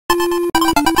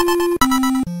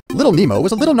Little Nemo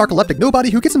was a little narcoleptic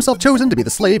nobody who gets himself chosen to be the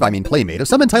slave, playmate, of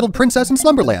some entitled princess in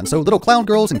Slumberland, so little clown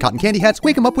girls in cotton candy hats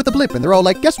wake him up with a blip, and they're all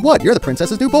like, guess what, you're the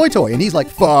princess's new boy toy, and he's like,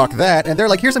 fuck that, and they're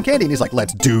like, here's some candy, and he's like,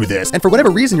 let's do this, and for whatever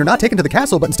reason, you're not taken to the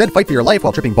castle, but instead fight for your life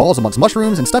while tripping balls amongst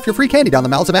mushrooms and stuff your free candy down the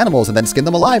mouths of animals, and then skin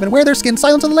them alive and wear their skin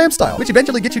Silence of the Lambs style, which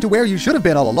eventually gets you to where you should have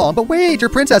been all along, but wait, your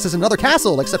princess is in another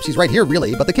castle, except she's right here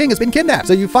really, but the king has been kidnapped,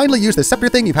 so you finally use the scepter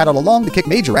thing you've had all along to kick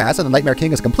major ass, and the Nightmare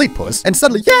King is a complete puss, and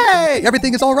suddenly, yay,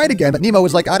 everything is alright again, but Nemo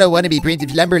is like, I don't want to be Prince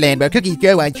of Slumberland where cookies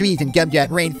grow on trees and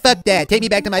gumdrop rain. Fuck that. Take me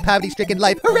back to my poverty-stricken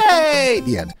life. Hooray!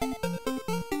 The end.